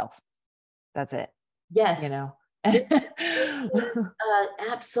abandoned yourself. That's it. Yes.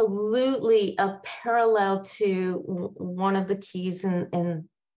 Absolutely a parallel to one of the keys in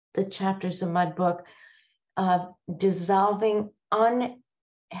the chapters of my book, dissolving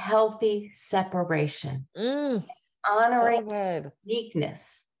unhealthy separation, honoring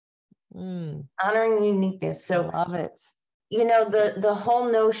uniqueness, honoring uniqueness. So love it. The whole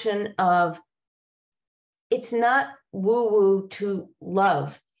notion of, it's not woo-woo to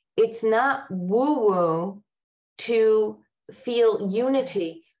love. It's not woo-woo to feel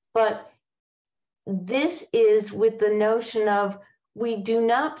unity, but this is with the notion of, we do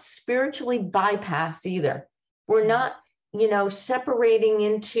not spiritually bypass either. We're not, separating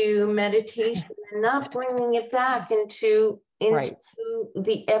into meditation and not bringing it back into right.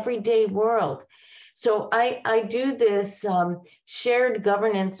 the everyday world. So I do this shared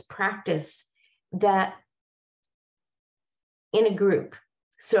governance practice that in a group.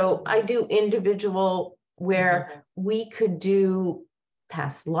 So I do individual where we could do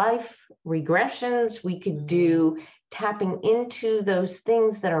past life regressions. We could do tapping into those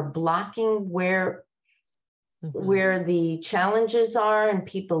things that are blocking where the challenges are in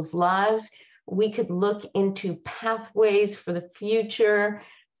people's lives. We could look into pathways for the future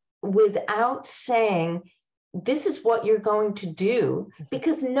without saying, this is what you're going to do,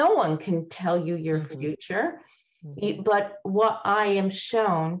 because no one can tell you your future. But what I am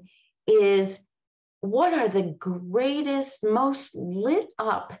shown is, what are the greatest, most lit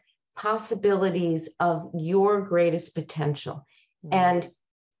up possibilities of your greatest potential? And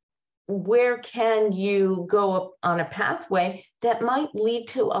where can you go up on a pathway that might lead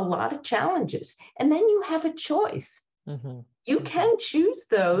to a lot of challenges? And then you have a choice. You can choose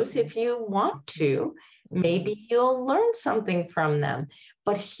those if you want to. Maybe you'll learn something from them.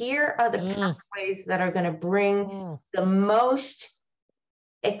 But here are the pathways that are going to bring the most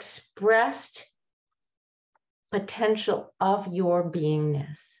expressed potential of your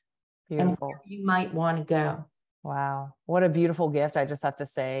beingness. Beautiful. And where you might want to go. Wow. What a beautiful gift. I just have to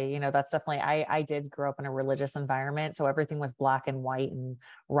say, that's definitely, I did grow up in a religious environment. So everything was black and white and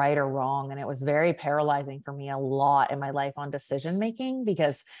right or wrong. And it was very paralyzing for me a lot in my life on decision-making,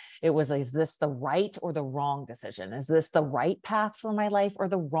 because it was, is this the right or the wrong decision? Is this the right path for my life or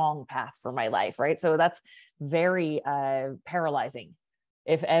the wrong path for my life? Right. So that's very paralyzing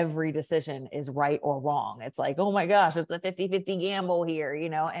if every decision is right or wrong. It's like, oh my gosh, it's a 50-50 gamble here, you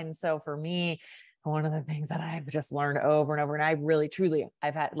know? And so for me, one of the things that I've just learned over and over, and I really, truly,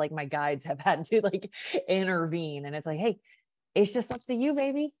 I've had, like, my guides have had to like intervene, and it's like, hey, it's just up to you,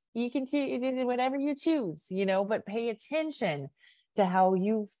 baby. You can choose whatever you choose, you know, but pay attention to how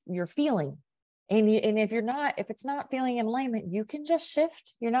you're feeling. And if it's not feeling in alignment, you can just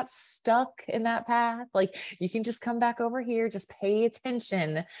shift. You're not stuck in that path. Like, you can just come back over here, just pay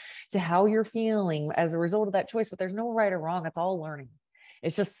attention to how you're feeling as a result of that choice. But there's no right or wrong. It's all learning.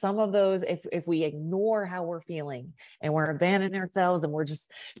 It's just some of those, if we ignore how we're feeling and we're abandoning ourselves and we're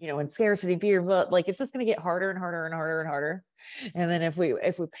just, you know, in scarcity, fear, like, it's just going to get harder and harder and harder and harder. And then if we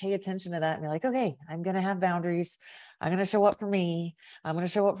pay attention to that and be like, okay, I'm going to have boundaries. I'm going to show up for me. I'm going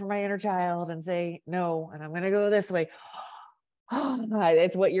to show up for my inner child and say no. And I'm going to go this way.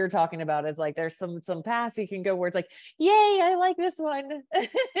 It's what you're talking about. It's like, there's some paths you can go where it's like, yay, I like this one.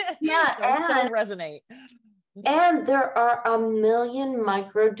 Yeah. so resonate. And there are a million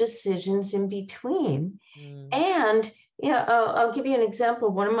micro decisions in between. And yeah, I'll give you an example.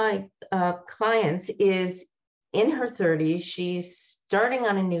 One of my clients is in her 30s. She's starting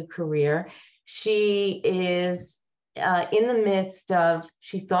on a new career. She is in the midst of,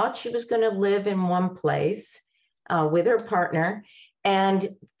 she thought she was going to live in one place with her partner, and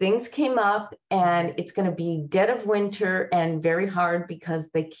things came up, and it's going to be dead of winter and very hard because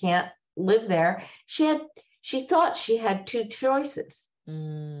they can't live there. She thought she had two choices.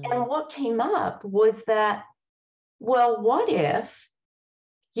 And what came up was that, well, what if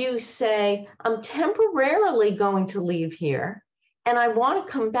you say, I'm temporarily going to leave here and I want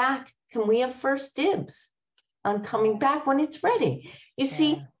to come back. Can we have first dibs on coming back when it's ready? You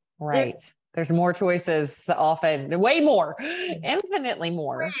see, right. There's more choices often, way more, infinitely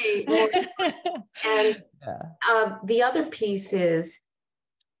more. Way more. And the other piece is,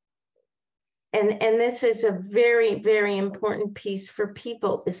 and this is a very, very important piece for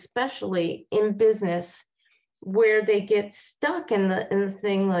people, especially in business, where they get stuck in the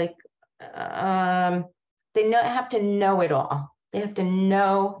thing, like they have to know it all. They have to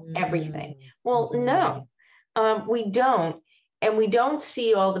know everything. Well, no, we don't. And we don't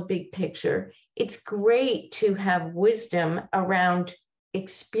see all the big picture. It's great to have wisdom around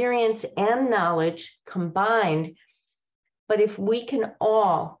experience and knowledge combined. But if we can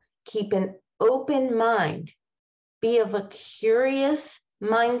all keep an open mind, be of a curious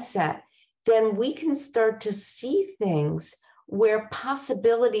mindset, then we can start to see things where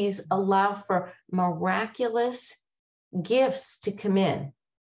possibilities allow for miraculous gifts to come in.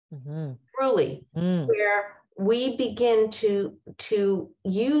 Truly, where we begin to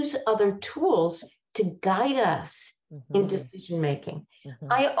use other tools to guide us in decision making.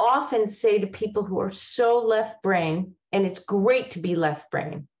 I often say to people who are so left brain, and it's great to be left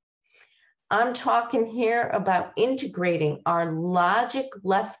brain, I'm talking here about integrating our logical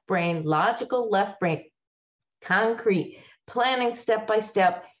left brain, concrete, planning step by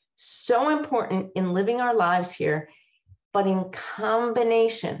step, so important in living our lives here, but in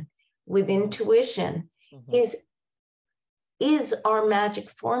combination with intuition is our magic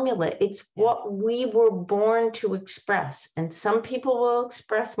formula. It's what we were born to express. And some people will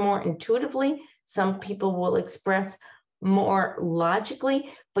express more intuitively, some people will express more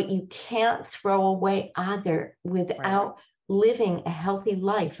logically, but you can't throw away either without living a healthy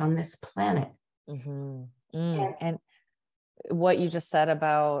life on this planet. And what you just said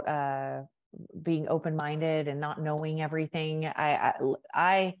about being open-minded and not knowing everything,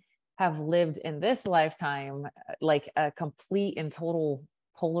 I have lived in this lifetime like a complete and total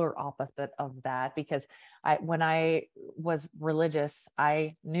polar opposite of that, because when I was religious,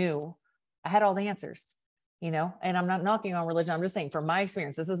 I knew I had all the answers. You know, and I'm not knocking on religion. I'm just saying, from my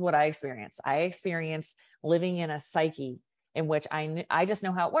experience, this is what I experienced. I experienced living in a psyche in which I just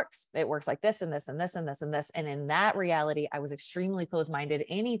know how it works. It works like this and this and this and this and this. And in that reality, I was extremely closed-minded.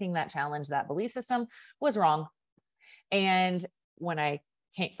 Anything that challenged that belief system was wrong. And when I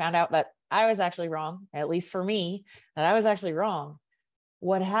found out that I was actually wrong, at least for me, that I was actually wrong,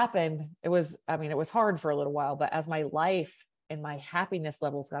 what happened, it was hard for a little while, but as my life and my happiness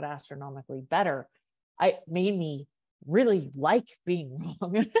levels got astronomically better, it made me really like being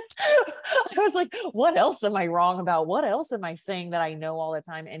wrong. I was like, what else am I wrong about? What else am I saying that I know all the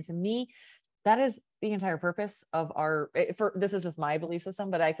time? And to me, that is the entire purpose of this is just my belief system,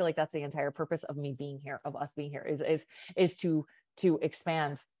 but I feel like that's the entire purpose of me being here, of us being here, is to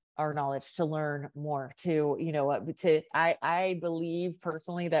expand our knowledge, to learn more, I believe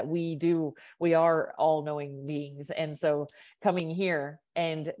personally that we are all knowing beings. And so coming here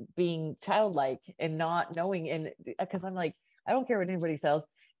and being childlike and not knowing, and because I'm like, I don't care what anybody says,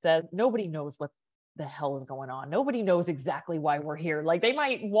 nobody knows what the hell is going on. Nobody knows exactly why we're here. Like they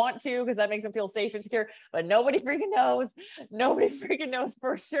might want to, because that makes them feel safe and secure, but nobody freaking knows. Nobody freaking knows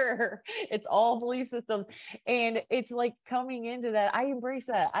for sure. It's all belief systems. And it's like coming into that. I embrace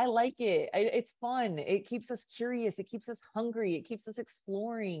that. I like it. It's fun. It keeps us curious. It keeps us hungry. It keeps us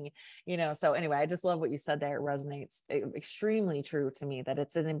exploring, So anyway, I just love what you said there. It resonates extremely true to me, that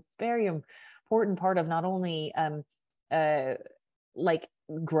it's a very important part of not only, like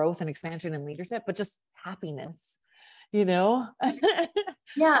growth and expansion and leadership, but just happiness, Yeah.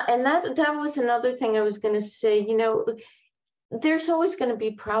 And that was another thing I was going to say, there's always going to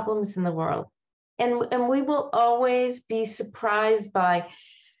be problems in the world, and we will always be surprised by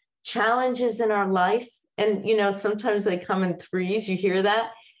challenges in our life. And, sometimes they come in threes, you hear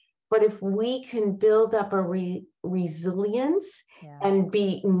that. But if we can build up a resilience and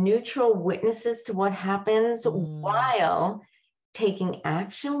be neutral witnesses to what happens while taking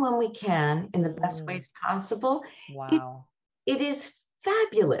action when we can in the best ways possible. Wow. It is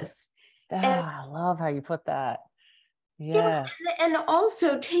fabulous. And I love how you put that. Yes. And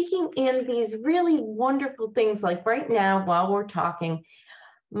also taking in these really wonderful things, like right now, while we're talking,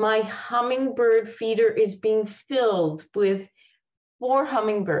 my hummingbird feeder is being filled with 4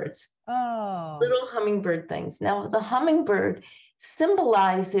 hummingbirds. Oh. Little hummingbird things. Now, the hummingbird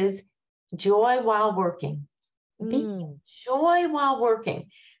symbolizes joy while working. Joy while working.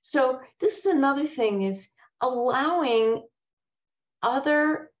 So this is another thing, is allowing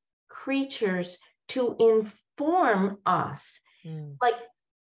other creatures to inform us. Like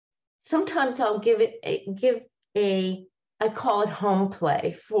sometimes I'll give I call it home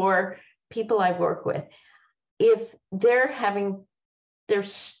play for people I work with. If they're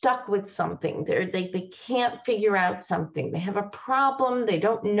stuck with something, they can't figure out something, they have a problem they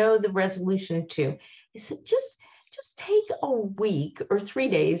don't know the resolution to, I said, just take a week or 3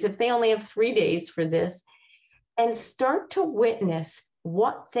 days, if they only have 3 days for this, and start to witness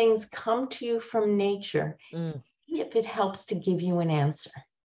what things come to you from nature, if it helps to give you an answer.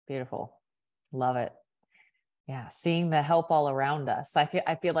 Beautiful. Love it. Yeah. Seeing the help all around us. I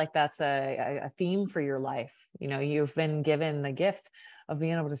feel like that's a theme for your life. You've been given the gift of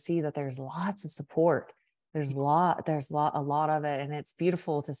being able to see that there's lots of support. There's a lot of it. And it's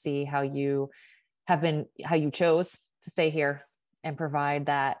beautiful to see how you chose to stay here and provide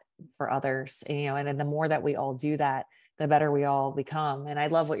that for others, and the more that we all do that, the better we all become. And I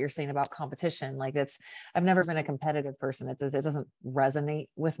love what you're saying about competition. Like I've never been a competitive person. It doesn't resonate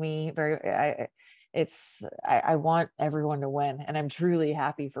with me very, I want everyone to win, and I'm truly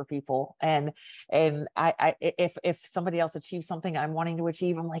happy for people. And if somebody else achieves something I'm wanting to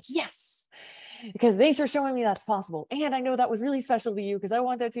achieve, I'm like, yes, because thanks for showing me that's possible. And I know that was really special to you, because I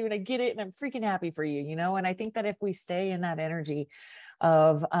want that too. And I get it. And I'm freaking happy for you, and I think that if we stay in that energy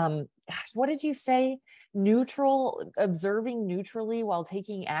of, what did you say? Observing neutrally while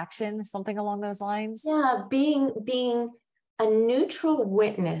taking action, something along those lines. Yeah. Being a neutral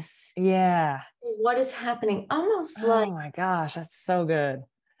witness. Yeah. What is happening? Almost like, oh my gosh, that's so good.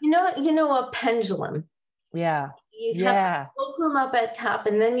 A pendulum. Yeah. You have the fulcrum up at top,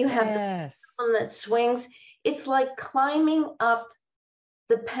 and then you have the pendulum that swings. It's like climbing up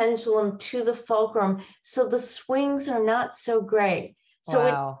the pendulum to the fulcrum, so the swings are not so great. So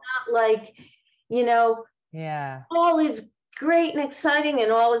it's not like, all is great and exciting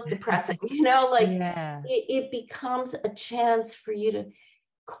and all is depressing, it becomes a chance for you to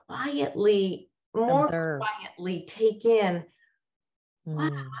quietly take in,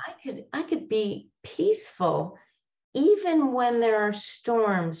 wow, I could be peaceful even when there are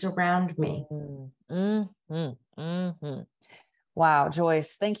storms around me. Wow,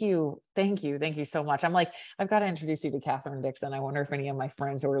 Joyce, thank you so much. I'm like, I've got to introduce you to Catherine Dixon. I wonder if any of my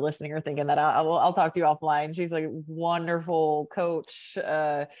friends who are listening are thinking that. I'll talk to you offline. She's a wonderful coach.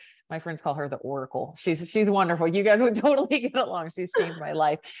 My friends call her the Oracle. She's wonderful. You guys would totally get along. She's changed my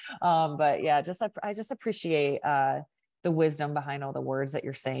life. But yeah, I just appreciate the wisdom behind all the words that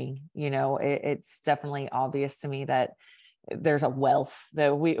you're saying. It's definitely obvious to me that there's a wealth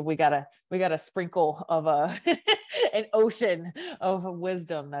that we got a sprinkle of an ocean of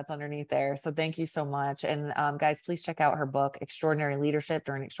wisdom that's underneath there. So thank you so much. And guys, please check out her book, Extraordinary Leadership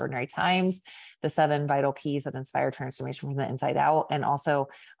During Extraordinary Times, the 7 Vital Keys That Inspire Transformation from the Inside Out. And also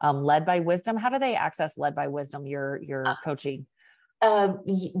Led by Wisdom. How do they access Led by Wisdom, your coaching?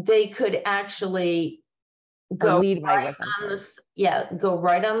 They could actually go right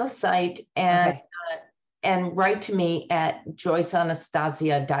on the site and write to me at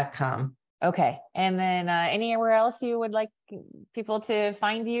joyceanastasia.com. Okay. And then anywhere else you would like people to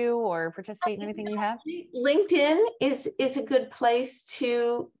find you or participate in anything you have? LinkedIn is a good place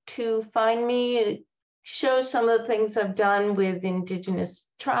to find me. It shows some of the things I've done with Indigenous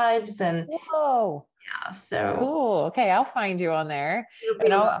tribes, and Whoa. yeah, so Cool. Okay. I'll find you on there it'll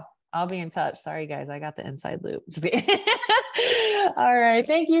and be I'll be in touch. Sorry guys. I got the inside loop. Just kidding. All right.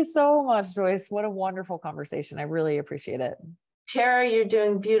 Thank you so much, Joyce. What a wonderful conversation. I really appreciate it. Tara, you're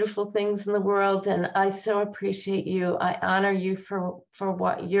doing beautiful things in the world, and I so appreciate you. I honor you for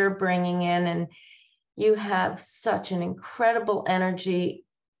what you're bringing in, and you have such an incredible energy.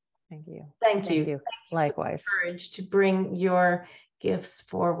 Thank you. Thank Thank you. you. Likewise. Courage to bring your gifts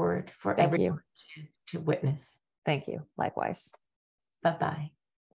forward for Thank everyone you. to witness. Thank you. Likewise. Bye-bye.